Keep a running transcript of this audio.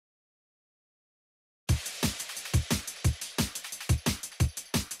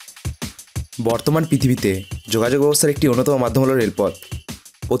বর্তমান পৃথিবীতে যোগাযোগ ব্যবস্থার একটি অন্যতম মাধ্যম হলো রেলপথ।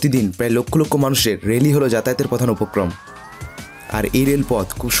 প্রতিদিন প্রায় লক্ষ লক্ষ মানুষের রেলই হলো যাতায়াতের প্রধান উপক্রম। আর এই রেলপথ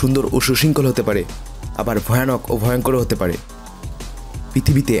খুব সুন্দর ও সুশৃঙ্খল হতে পারে, আবার ভয়ানক ও ভয়ঙ্করও হতে পারে।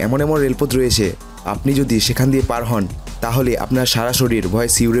 পৃথিবীতে এমন এমন রেলপথ রয়েছে, আপনি যদি সেখান দিয়ে পার হন তাহলে আপনার সারা শরীর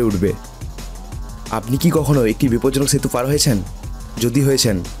ভয়ে শিউরে উঠবে। আপনি কি কখনো একটি বিপজ্জনক সেতু পার হয়েছেন? যদি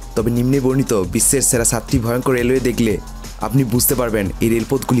হয়েছেন, তবে নিম্নে বর্ণিত বিশ্বের সেরা 7টি ভয়ঙ্কর রেলওয়ে দেখলে আপনি বুঝতে পারবেন এই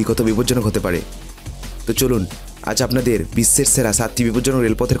রেলপথগুলি কত বিপজ্জনক হতে পারে। তো চলুন আজ আপনাদের বিশ্বের সেরা 7টি বিপজ্জনক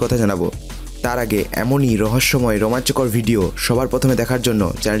রেলপথের কথা জানাবো। তার আগে এমনই রহস্যময় রোমাঞ্চকর ভিডিও সবার প্রথমে দেখার জন্য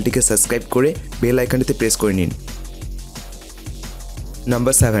চ্যানেলটিকে সাবস্ক্রাইব করে বেল আইকনটিতে প্রেস করে নিন।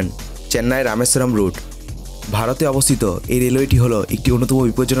 Number 7, Chennai Rameswaram root. ভারতে অবস্থিত এই রেলওয়েটি হলো একটি অন্যতম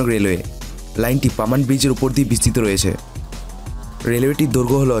বিপজ্জনক রেলওয়ে। লাইনটি পামান ব্রিজের উপর দিয়ে বিস্তৃত রয়েছে। রেলওয়েটির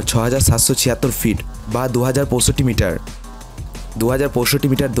দৈর্ঘ্য হলো 6776 ফিট বা 2065 মিটার। 2065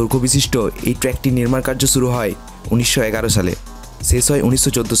 মিটার দৈর্ঘ্য বিশিষ্ট এই ট্র্যাকটির নির্মাণ কার্য শুরু হয় 1911 সালে, শেষ হয়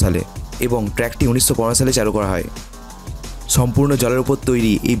 1914 সালে এবং ট্র্যাকটি 1915 সালে চালু করা হয়। সম্পূর্ণ জলের উপর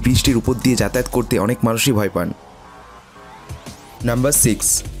তৈরি এই ব্রিজটির উপর দিয়ে যাতায়াত করতে অনেক মানুষই ভয় পান। নাম্বার 6,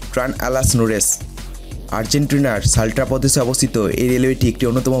 ট্রান আলাস নুরেস। আর্জেন্টিনার সাল্ট্রা প্রদেশে অবস্থিত এই রেলওয়েটি একটি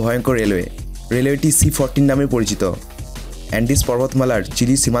অন্যতম ভয়ঙ্কর রেলওয়ে। রেলওয়েটি C14 নামে পরিচিত। অ্যান্ডিস পর্বতমালার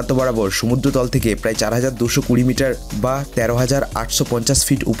চিলি সীমান্ত বরাবর সমুদ্রতল থেকে প্রায় 4220 মিটার বা 13,850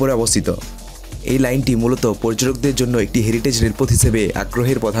 ফিট উপরে অবস্থিত। এই লাইনটি মূলত পর্যটকদের জন্য একটি হেরিটেজ রেলপথ হিসেবে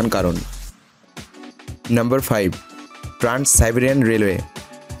আগ্রহের প্রধান কারণ। Number 5, trans Siberian railway.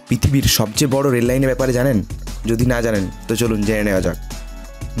 পৃথিবীর সবচেয়ে বড় রেল লাইনের ব্যাপারে জানেন? যদি না জানেন তো চলুন জেনে নেওয়া যাক।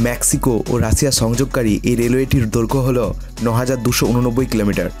 মেক্সিকো ও রাশিয়া সংযোগকারী এই রেলওয়েটির দৈর্ঘ্য হল 9289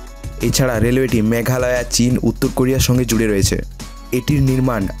 কিলোমিটার। এছাড়া রেলওয়েটি মেঘালয়, চীন, উত্তর কোরিয়ার সঙ্গে জুড়ে রয়েছে। এটির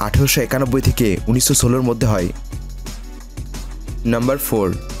নির্মাণ 1891 থেকে 1916 মধ্যে হয়। Number 4,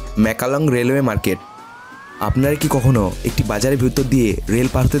 ম্যাকালং railway market. আপনারা কি কখনো একটি বাজারের ভিতর দিয়ে রেল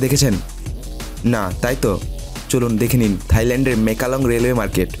পার হতে দেখেছেন? না, তাই তো। চলুন দেখে নিন থাইল্যান্ডের ম্যাকালং রেলওয়ে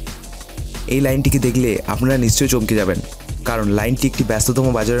মার্কেট। এই লাইনটিকে দেখলে আপনারা নিশ্চয়ই চমকে যাবেন, কারণ লাইনটি একটি ব্যস্ততম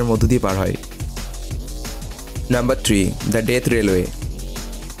বাজারের মধ্য দিয়ে পার হয়। Number 3, the death railway.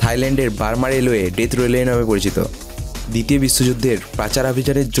 থাইল্যান্ডের বার্মা রেলওয়ে ডেথ রেলওয়ে নামে পরিচিত। দ্বিতীয় বিশ্বযুদ্ধের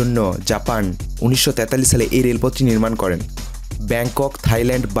পাচারাভিযানের জন্য জাপান 1943 সালে এই রেলপথটি নির্মাণ করেন। ব্যাংকক,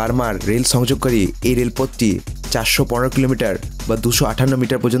 থাইল্যান্ড, বার্মার রেল সংযোগকারী এই রেলপথটি 415 কিলোমিটার বা 258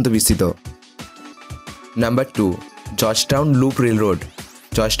 মিটার পর্যন্ত বিস্তৃত। Number 2, Georgetown loop railroad.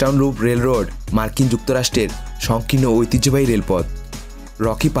 Georgetown loop railroad মার্কিন যুক্তরাষ্ট্রের সংকীর্ণ ঐতিহ্যবাহী রেলপথ।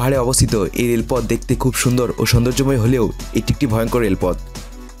 রকি পাহাড়ে অবস্থিত এই রেলপথ দেখতে খুব সুন্দর ও সৌন্দর্যময় হলেও এটি একটি ভয়ঙ্কর রেলপথ।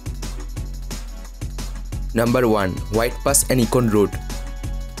 Number 1, white pass and ইকন root.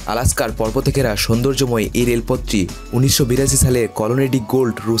 আলাস্কার পর্বতে ঘেরা সৌন্দর্যময় এই রেলপথটি 1982 সালে কলোনি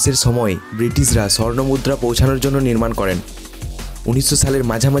গোল্ড রুশের সময় ব্রিটিশরা স্বর্ণমুদ্রা পৌঁছানোর জন্য নির্মাণ করেন। 1900 সালের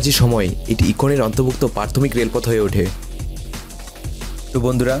মাঝামাঝি সময় এটি ইকনের অন্তর্ভুক্ত প্রাথমিক রেলপথ হয়ে ওঠে। তো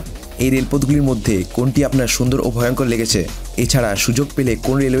বন্ধুরা, এই রেলপথগুলির মধ্যে কোনটি আপনার সুন্দর ও ভয়ঙ্কর লেগেছে? এছাড়া সুযোগ পেলে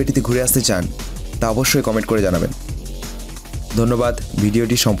কোন রেলওয়েটিতে ঘুরে আসতে চান তা অবশ্যই কমেন্ট করে জানাবেন। ধন্যবাদ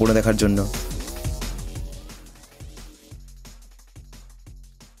ভিডিওটি সম্পূর্ণ দেখার জন্য।